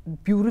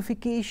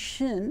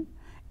 purification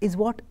is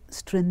what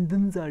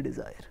strengthens our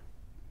desire.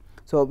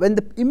 So when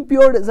the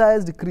impure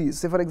desires decrease,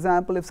 say for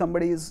example, if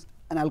somebody is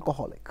an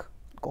alcoholic,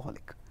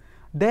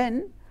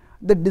 then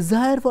the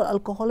desire for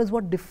alcohol is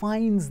what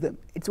defines them,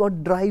 it's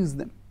what drives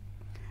them.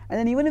 And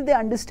then even if they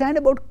understand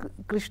about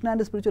Krishna and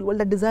the spiritual world,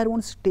 that desire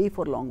won't stay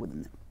for long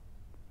within them.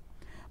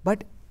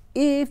 But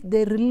if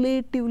they're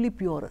relatively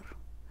purer,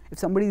 if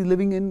somebody is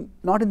living in,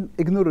 not in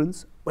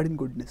ignorance, but in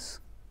goodness,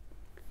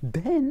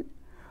 then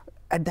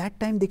at that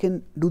time they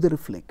can do the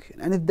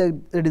reflection. And if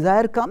the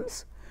desire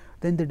comes,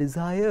 then the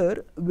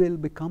desire will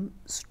become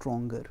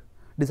stronger.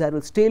 Desire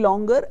will stay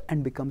longer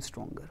and become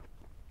stronger.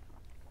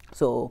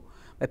 So,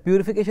 by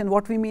purification,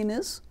 what we mean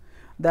is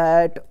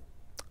that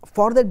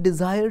for the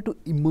desire to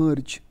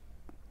emerge,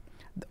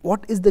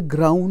 what is the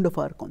ground of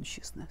our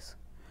consciousness?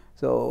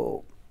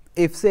 So,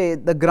 if say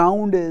the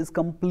ground is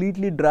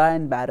completely dry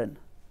and barren,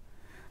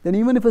 then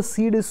even if a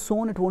seed is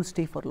sown, it won't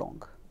stay for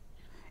long.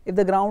 If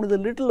the ground is a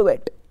little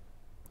wet,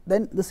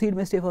 then the seed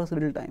may stay for a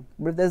little time.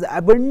 But if there is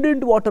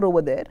abundant water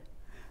over there,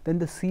 then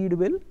the seed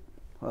will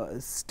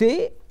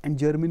stay and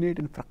germinate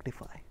and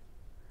fructify.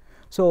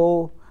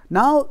 So,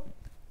 now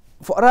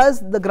for us,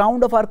 the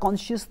ground of our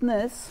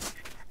consciousness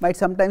might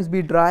sometimes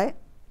be dry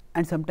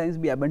and sometimes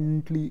be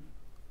abundantly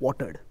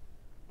watered,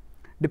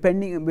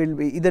 depending, will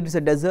be either it's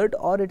a desert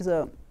or it is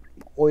a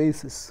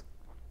oasis.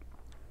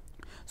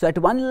 So at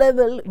one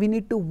level, we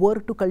need to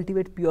work to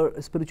cultivate pure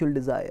spiritual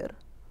desire,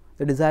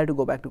 the desire to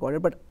go back to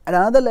Godhead. But at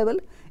another level,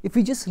 if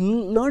we just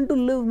learn to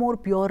live more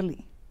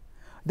purely,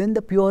 then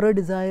the purer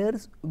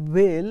desires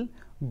will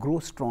grow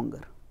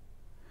stronger.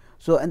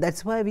 So, and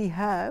that's why we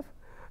have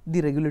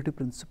the regulative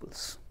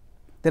principles.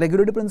 The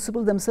regulative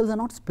principles themselves are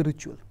not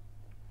spiritual,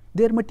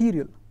 they are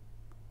material.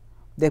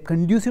 They are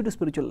conducive to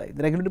spiritual life.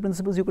 The regulative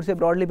principles, you could say,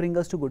 broadly bring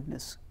us to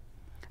goodness.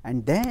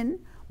 And then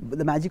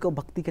the magic of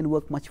bhakti can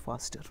work much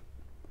faster.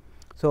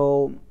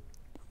 So,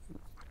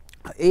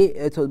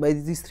 so by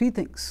these three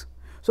things.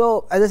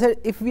 So, as I said,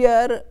 if we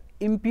are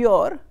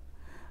impure,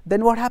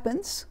 then what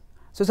happens?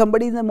 So,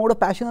 somebody in the mode of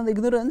passion and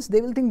ignorance,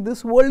 they will think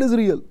this world is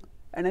real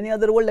and any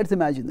other world that's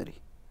imaginary.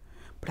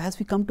 But as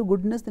we come to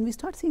goodness, then we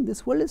start seeing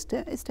this world is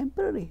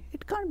temporary.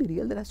 It can't be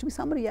real. There has to be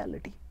some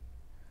reality.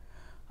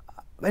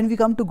 When we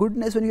come to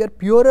goodness, when we are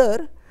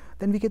purer,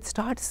 then we can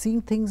start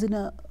seeing things in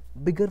a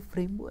bigger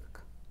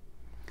framework,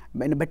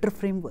 in a better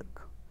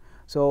framework.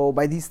 So,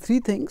 by these three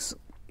things,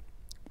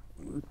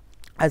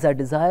 as our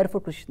desire for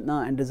Krishna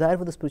and desire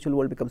for the spiritual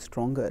world becomes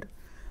stronger,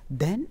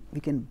 then we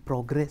can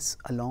progress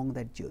along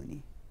that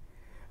journey.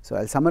 So,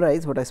 I will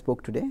summarize what I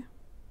spoke today.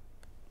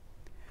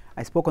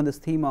 I spoke on this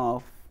theme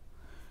of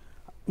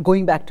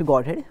going back to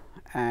Godhead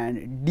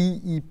and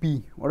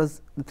DEP. What are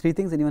the three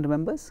things? Anyone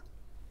remembers?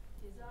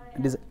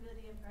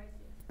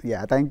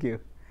 Yeah, thank you.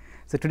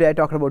 So today I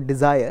talked about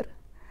desire,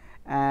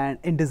 and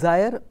in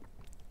desire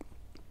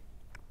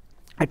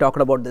I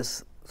talked about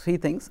this three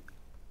things.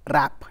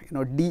 RAP,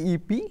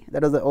 DEP,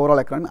 that is the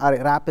overall acronym.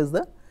 RAP is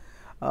the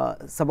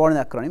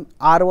subordinate acronym.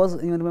 R was,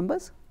 anyone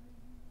remembers?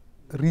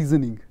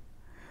 Reasoning.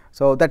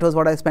 So that was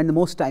what I spent the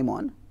most time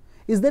on.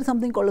 Is there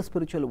something called a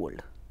spiritual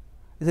world?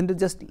 Isn't it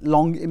just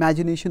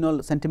imagination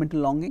or sentimental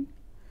longing?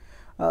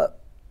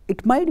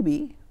 It might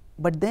be,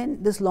 but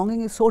then this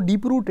longing is so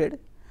deep rooted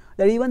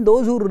that even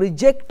those who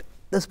reject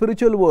the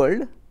spiritual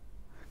world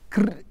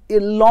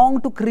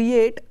long to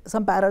create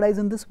some paradise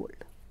in this world.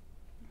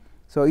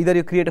 So either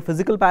you create a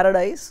physical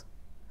paradise,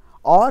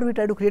 or we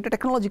try to create a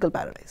technological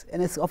paradise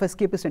of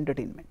escapist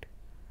entertainment.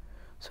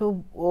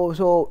 So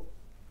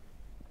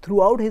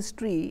throughout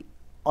history,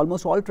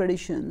 almost all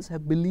traditions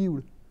have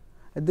believed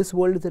that this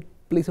world is a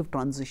place of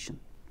transition,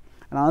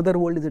 and another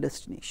world is a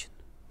destination.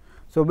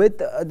 So with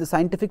the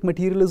scientific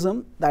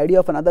materialism, the idea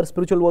of another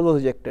spiritual world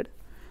was rejected.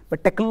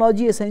 But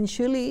technology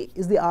essentially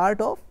is the art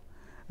of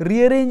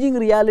rearranging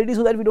reality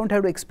so that we don't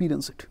have to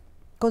experience it.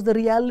 Because the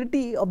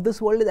reality of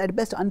this world is at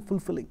best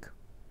unfulfilling.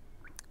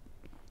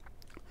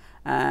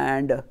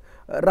 And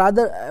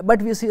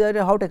but we see that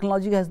how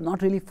technology has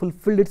not really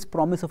fulfilled its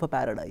promise of a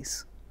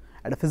paradise.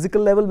 At a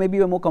physical level, maybe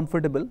we are more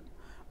comfortable,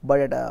 but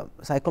at a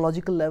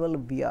psychological level,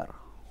 we are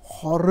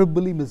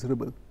horribly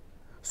miserable.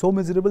 So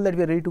miserable that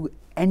we are ready to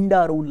end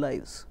our own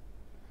lives.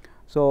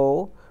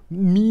 So,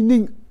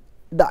 meaning,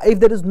 if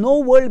there is no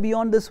world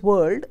beyond this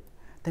world,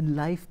 then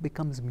life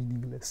becomes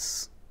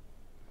meaningless.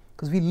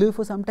 Because we live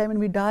for some time and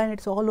we die and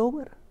it's all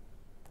over.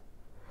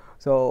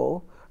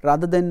 So,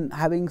 rather than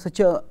having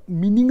such a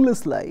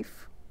meaningless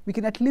life, we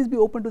can at least be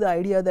open to the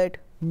idea that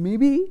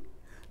maybe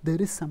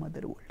there is some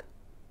other world.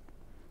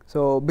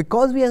 So,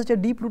 because we have such a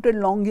deep-rooted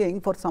longing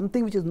for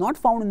something which is not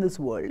found in this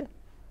world,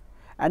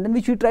 and then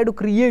which we try to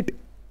create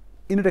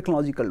in a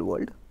technological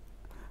world,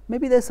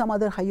 maybe there is some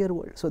other higher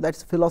world. So, that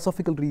is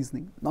philosophical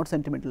reasoning, not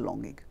sentimental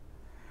longing.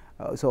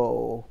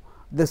 So,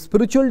 the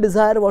spiritual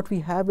desire what we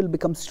have will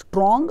become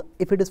strong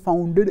if it is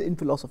founded in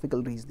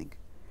philosophical reasoning.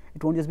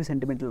 It won't just be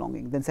sentimental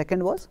longing. Then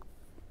second was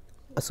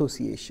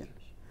association.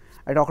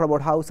 I talked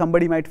about how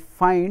somebody might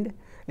find,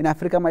 in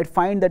Africa might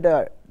find that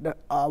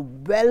a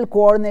well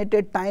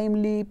coordinated,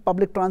 timely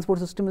public transport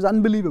system is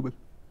unbelievable.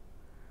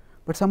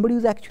 But somebody who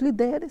is actually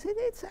there, they say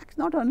it's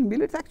not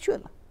unbelievable, it's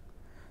actual.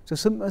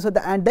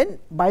 And then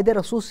by their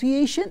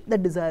association,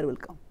 that desire will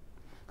come.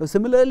 So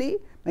similarly,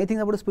 many things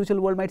about the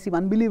spiritual world might seem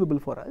unbelievable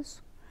for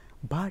us,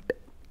 but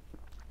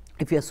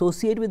if we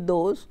associate with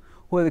those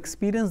who have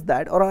experienced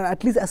that or are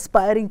at least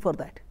aspiring for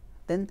that,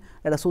 then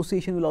that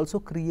association will also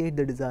create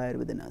the desire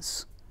within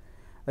us.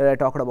 I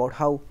talked about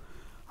how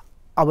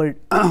our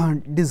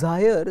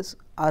desires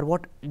are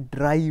what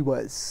drive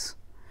us,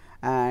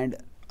 and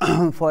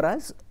for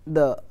us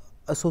the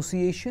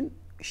association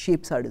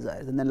shapes our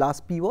desires. And then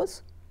last P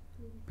was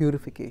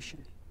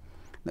purification.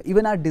 Now,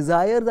 even our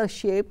desires are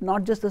shaped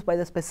not just by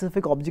the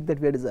specific object that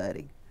we are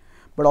desiring,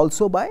 but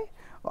also by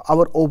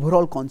our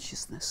overall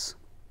consciousness.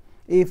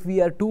 If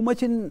we are too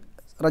much in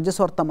rajas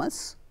or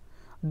tamas,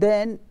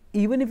 then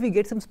even if we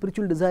get some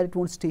spiritual desire, it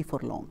won't stay for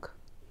long,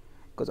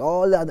 because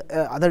all the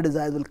other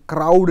desires will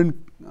crowd and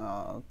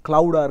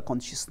cloud our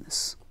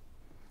consciousness.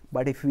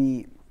 But if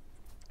we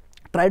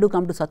try to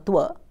come to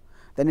sattva,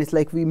 then it's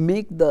like we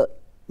make the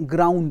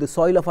ground, the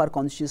soil of our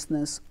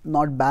consciousness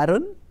not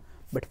barren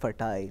but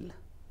fertile,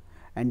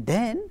 and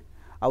then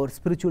our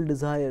spiritual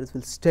desires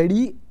will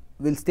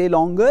stay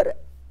longer,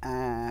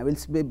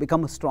 will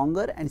become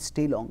stronger and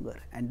stay longer,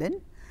 and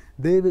then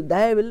they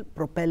will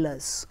propel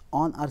us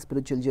on our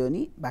spiritual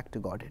journey back to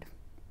Godhead.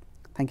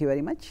 Thank you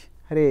very much.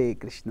 Hare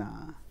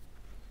Krishna.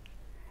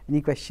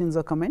 Any questions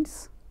or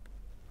comments?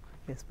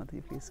 Yes,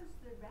 Mataji, please.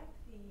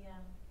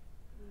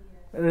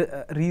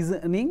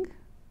 Reasoning,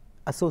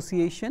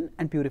 association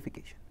and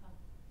purification.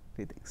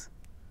 Three things.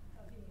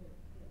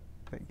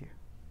 Thank you.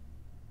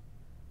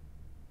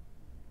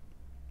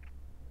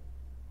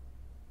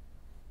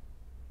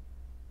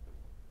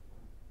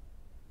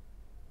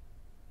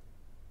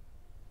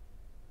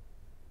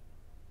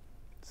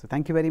 So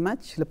thank you very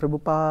much. Srila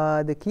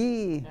Prabhupada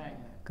ki,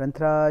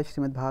 Grantaraj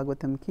Srimad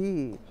Bhagavatam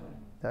ki,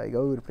 Jai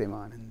Gaur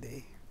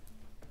Premanande.